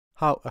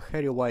How a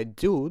Hairy White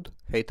Dude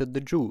Hated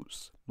the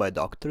Jews by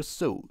Dr.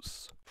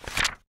 Seuss.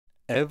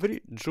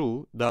 Every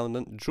Jew down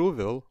in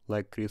Jewville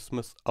liked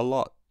Christmas a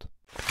lot.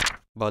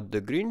 But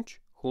the Grinch,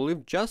 who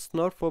lived just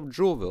north of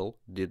Jewville,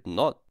 did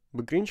not.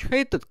 The Grinch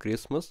hated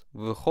Christmas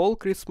the whole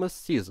Christmas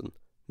season.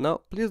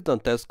 Now, please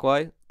don't ask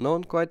why, no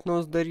one quite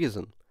knows the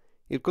reason.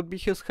 It could be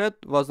his head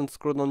wasn't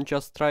screwed on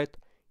just right.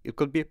 It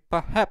could be,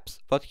 perhaps,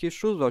 that his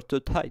shoes were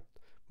too tight.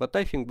 But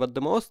I think that the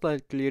most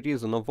likely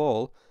reason of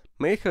all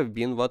may have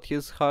been that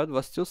his heart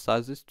was 2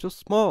 sizes too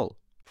small.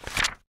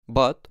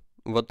 But,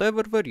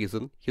 whatever the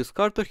reason, his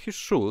heart or his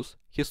shoes,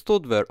 he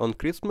stood there on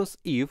Christmas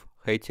Eve,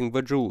 hating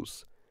the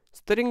Jews.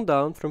 Staring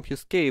down from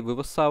his cave with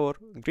a sour,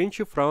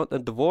 Grinchy frowned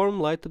at the warm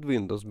lighted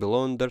windows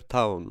below in their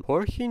town.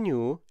 For he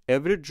knew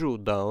every Jew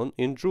down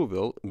in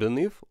Jewville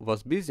beneath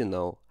was busy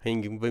now,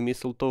 hanging the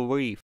mistletoe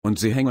wreath. Und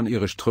sie hängen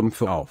ihre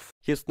Strümpfe auf.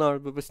 He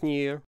snarled with a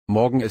sneer.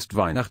 Morgen ist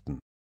Weihnachten.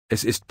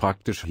 Es ist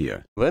praktisch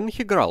hier. Then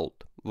he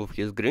growled, with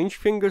his Grinch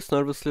fingers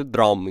nervously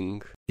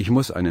drumming. Ich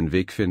muss einen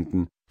Weg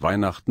finden,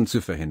 Weihnachten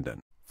zu verhindern.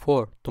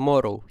 For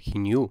tomorrow, he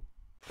knew.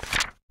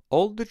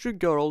 All the Jew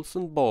girls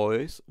and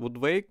boys would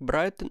wake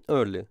bright and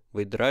early,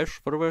 they'd rush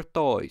for their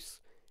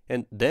toys.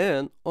 And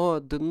then, oh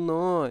the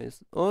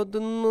noise, noise.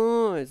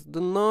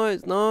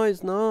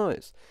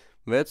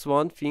 That's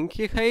one thing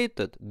he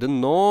hated, the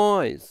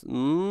noise,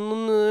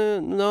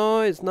 noise.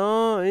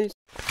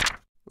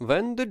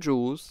 When the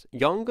Jews,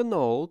 young and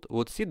old,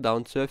 would sit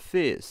down to a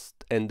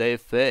feast, and they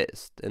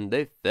fast, and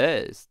they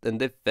fast, and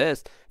they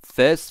fast.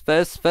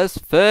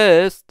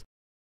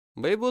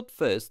 They would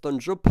feast on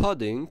Jew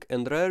pudding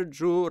and rare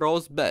Jew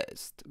roast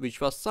best, which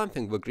was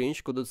something the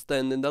Grinch couldn't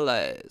stand in the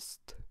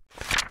least.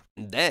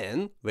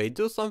 Then they'd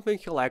do something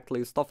he liked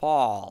least of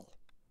all.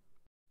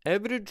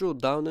 Every Jew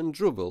down in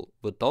Jewville,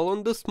 the tall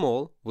and the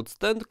small, would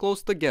stand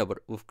close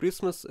together with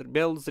Christmas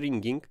bells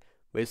ringing.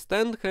 They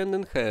stand hand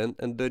in hand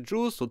and the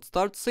Jews would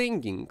start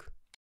singing.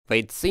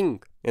 They'd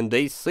sing, and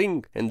they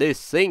sing, and they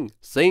sing.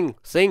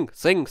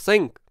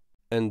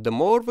 And the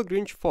more the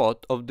Grinch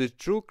thought of this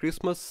Jew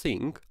Christmas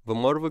sing, the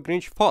more the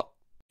Grinch thought.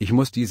 Ich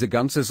muss diese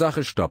ganze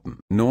Sache stoppen.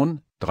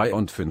 Nun,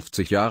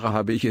 53 Jahre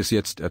habe ich es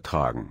jetzt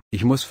ertragen.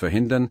 Ich muss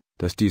verhindern,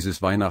 dass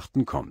dieses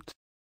Weihnachten kommt.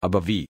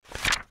 Aber wie?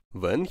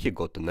 Then he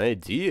got an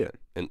idea,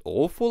 an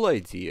awful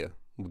idea.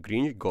 The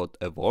Grinch got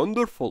a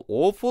wonderful,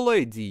 awful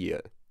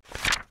idea.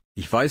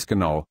 Ich weiß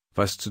genau,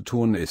 was zu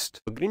tun ist.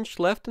 The Grinch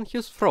laughed in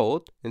his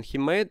throat, and he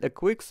made a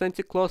quick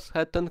Santa Claus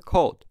hat and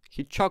coat.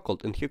 He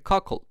chuckled and he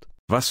cackled.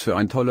 Was für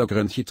ein toller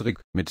Grinchy-Trick.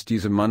 Mit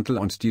diesem Mantel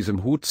und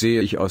diesem Hut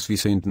sehe ich aus wie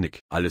Saint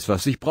Nick. Alles,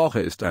 was ich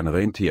brauche, ist ein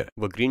Rentier.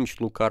 The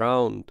Grinch looked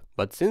around,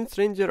 but since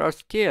reindeer are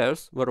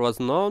scarce, there was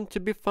none to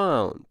be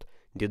found.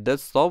 Did that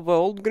stop the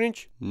old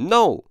Grinch?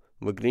 No!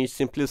 The Grinch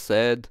simply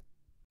said,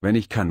 Wenn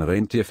ich kein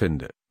Rentier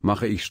finde,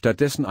 mache ich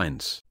stattdessen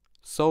eins.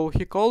 So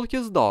he called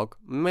his dog,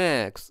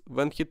 Max,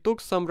 when he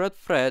took some red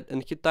thread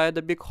and he tied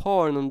a big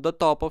horn on the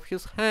top of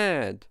his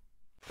head.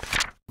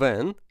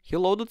 Then he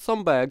loaded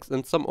some bags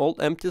and some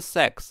old empty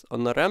sacks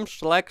on a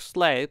ramshackle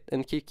sleigh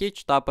and he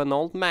hitched up an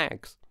old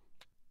Max.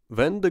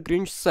 Then the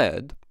Grinch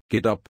said,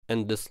 Get up.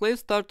 And the sleigh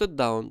started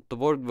down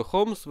toward the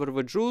homes where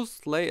the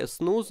Jews lay a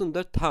snooze in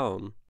their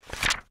town.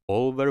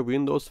 All their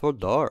windows were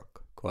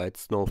dark, quiet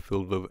snow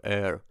filled with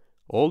air.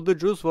 All the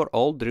Jews were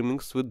all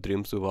dreaming sweet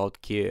dreams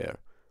without care.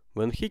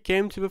 When he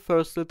came to the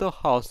first little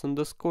house in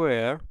the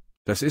square,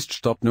 Das ist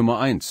Stopp Nummer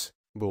 1.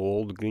 The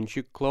old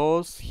Grinchy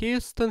Claus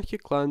hissed and he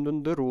climbed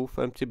on the roof,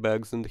 empty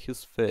bags in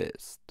his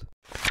fist.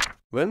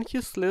 Then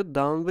he slid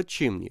down the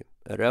chimney,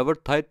 a rather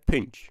tight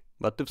pinch,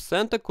 but if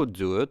Santa could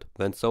do it,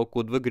 then so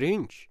could the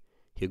Grinch.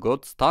 He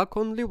got stuck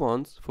only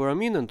once, for a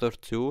minute or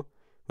two,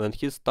 when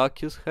he stuck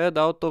his head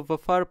out of the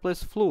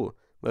fireplace flue,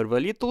 where the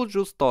little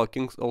Jew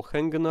stockings all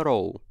hang in a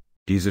row.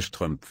 Diese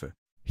Strümpfe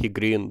He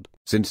grinned.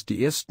 sind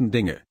die ersten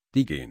Dinge,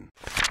 die gehen.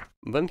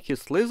 Then he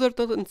slithered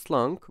and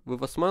slunk,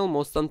 with a smile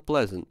most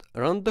unpleasant,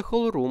 around the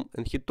whole room,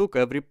 and he took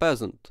every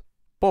peasant.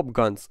 Pop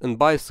guns and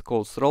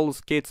bicycles, roller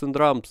skates and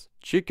drums,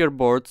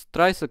 checkerboards,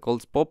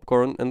 tricycles,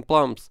 popcorn and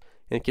plums,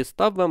 and he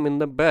stuffed them in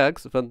the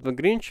bags, when the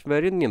Grinch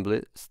very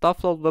nimbly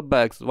stuffed all the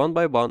bags one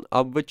by one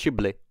up the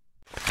chimney.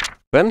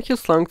 Then he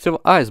slunk to the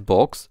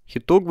icebox, he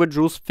took the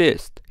Jew's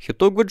feast, he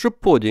took the Jew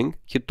pudding,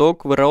 he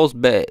took the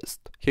roast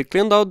best. He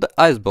cleaned out the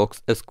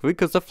icebox as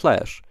quick as a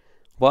flash.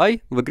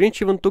 Why, the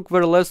Grinch even took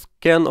their last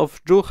can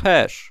of Jew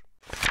hash.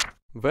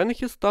 Then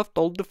he stuffed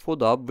all the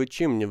food up the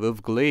chimney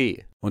with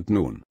glee. Und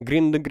nun?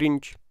 Grinned the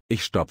Grinch.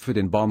 Ich stopfe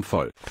den Baum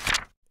voll.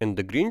 And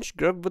the Grinch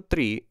grabbed the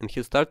tree and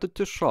he started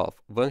to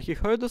shove, when he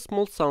heard a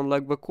small sound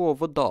like the coo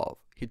of a dove.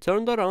 He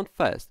turned around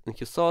fast and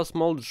he saw a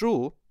small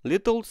Jew,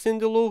 little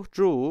Cindy Lou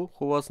Jew,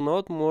 who was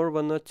not more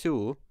than a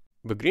 2.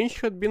 The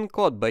Grinch had been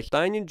caught by a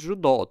tiny Jew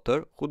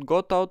daughter who'd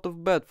got out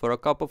of bed for a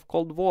cup of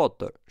cold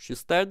water. She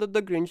stared at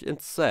the Grinch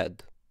and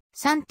said,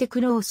 Santa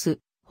Claus,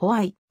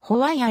 why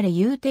are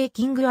you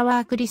taking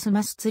our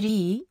Christmas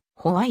tree?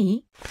 Why?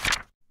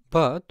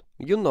 But,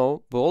 you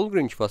know, the old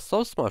Grinch was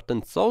so smart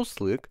and so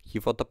slick, he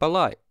thought up a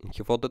lie, and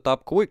he thought it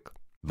up quick.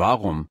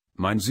 Warum,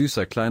 mein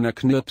süßer kleiner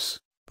Knirps?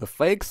 The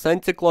fake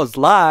Santa Claus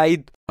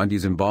lied. An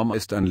diesem Baum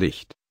ist ein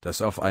Licht,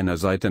 das auf einer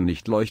Seite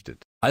nicht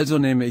leuchtet. Also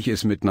nehme ich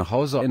es mit nach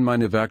Hause in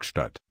meine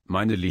Werkstatt,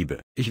 meine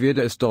Liebe. Ich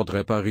werde es dort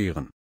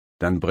reparieren.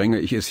 Dann bringe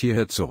ich es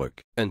hierher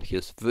zurück. And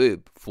his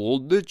whip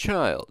fooled the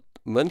child.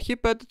 When he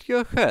patted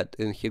her head,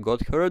 and he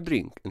got her a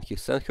drink, and he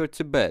sent her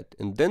to bed,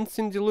 and then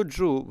Cindy Lou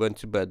Drew went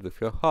to bed with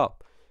her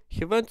hop.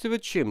 He went to the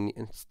chimney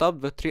and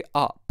stopped the tree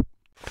up.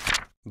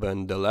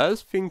 Then the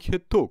last thing he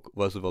took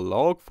was the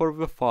log for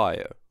the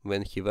fire.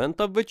 When he went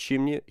up the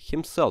chimney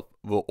himself,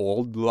 the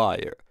old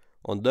liar.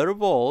 On their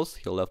walls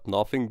he left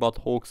nothing but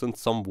hooks and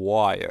some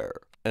wire.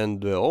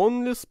 And the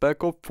only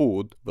speck of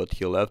food that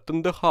he left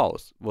in the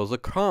house was a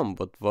crumb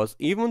that was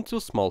even too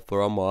small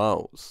for a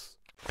mouse.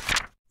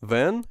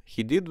 Then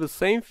he did the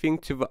same thing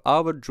to the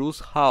other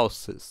Jews'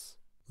 houses,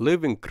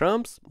 leaving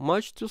crumbs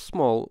much too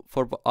small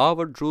for the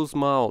other Jews'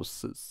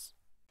 mouses.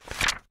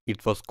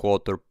 It was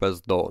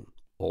 15:15 dawn.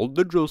 All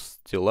the Jews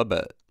still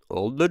abed,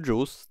 all the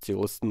Jews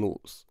still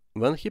snooze.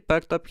 When he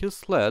packed up his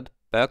sled,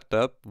 packed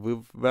up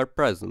with their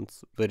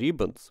presents, the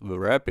ribbons, the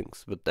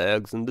wrappings, the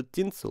tags and the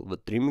tinsel, the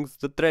trimmings,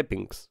 the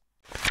trappings.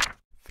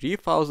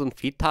 3,000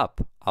 feet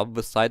up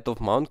the side of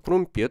Mount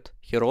Crumpit,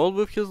 he rolled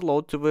with his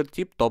load to the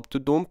tip-top to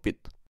dump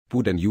it.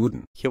 Bu den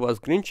Juden. He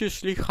was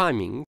grinchishly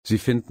humming. Sie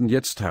finden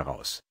jetzt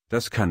heraus,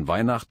 dass kein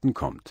Weihnachten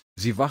kommt.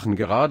 Sie wachen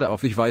gerade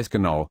auf, ich weiß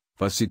genau,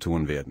 was sie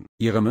tun werden.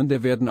 Ihre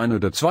Münder werden 1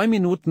 oder 2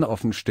 Minuten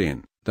offen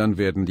stehen. Dann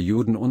werden die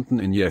Juden unten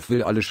in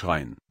Jeffville alle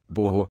schreien.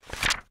 Boho.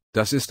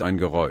 Das ist ein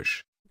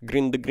Geräusch.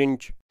 Grinned the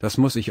Grinch. Das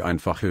muss ich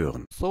einfach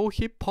hören. So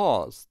he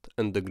paused,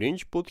 and the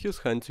Grinch put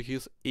his hand to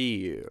his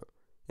ear.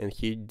 And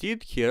he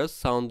did hear a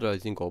sound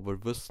rising over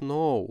the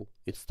snow.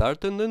 It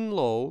started in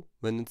low,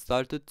 when it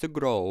started to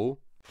grow.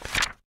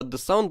 But the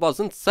sound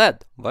wasn't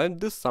sad. Why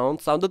this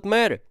sound sounded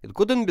merry? It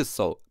couldn't be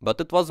so, but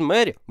it was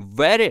merry,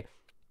 very.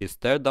 He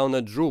stared down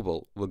at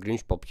Jubal. The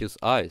Grinch popped his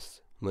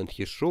eyes. When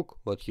he shook,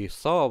 what he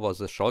saw was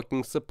a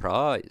shocking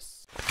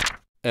surprise.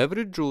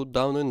 Every Jew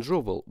down in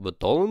Jubal, the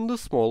tall and the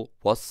small,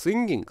 was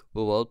singing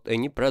without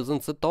any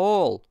presents at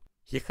all.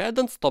 He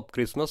hadn't stopped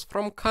Christmas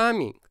from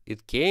coming.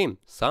 It came,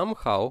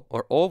 somehow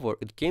or over,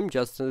 it came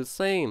just the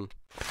same.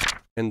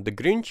 And the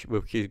Grinch,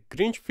 with his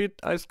Grinch feet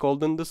ice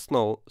cold in the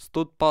snow,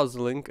 stood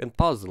puzzling and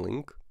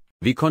puzzling.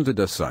 Wie konnte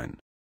das sein?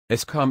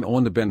 Es kam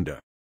ohne Bänder.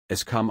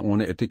 Es kam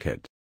ohne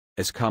Etikett.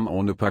 Es kam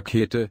ohne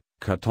Pakete,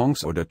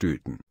 Kartons oder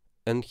Tüten.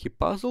 And he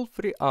puzzled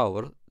 3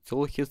 hours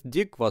till his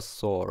dick was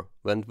sore,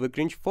 when the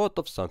Grinch thought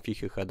of something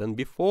he hadn't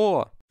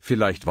before.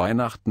 Vielleicht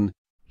Weihnachten?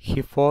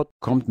 He thought,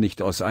 kommt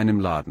nicht aus einem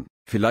Laden.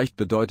 Vielleicht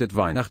bedeutet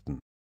Weihnachten.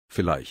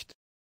 Vielleicht.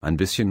 Ein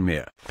bisschen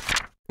mehr.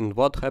 And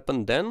what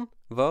happened then?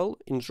 Well,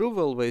 in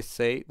Jewel they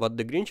say that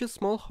the Grinch's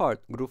small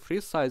heart grew 3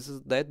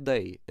 sizes that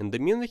day, and the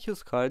minute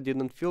his heart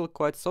didn't feel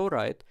quite so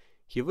right,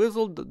 he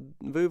whistled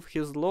with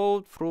his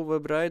load through the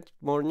bright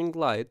morning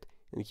light,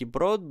 and he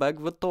brought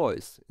back the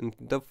toys, and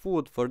the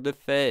food for the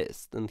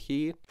feast, and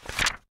he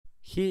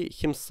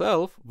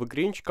himself, the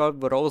Grinch,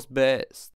 carved the roast best.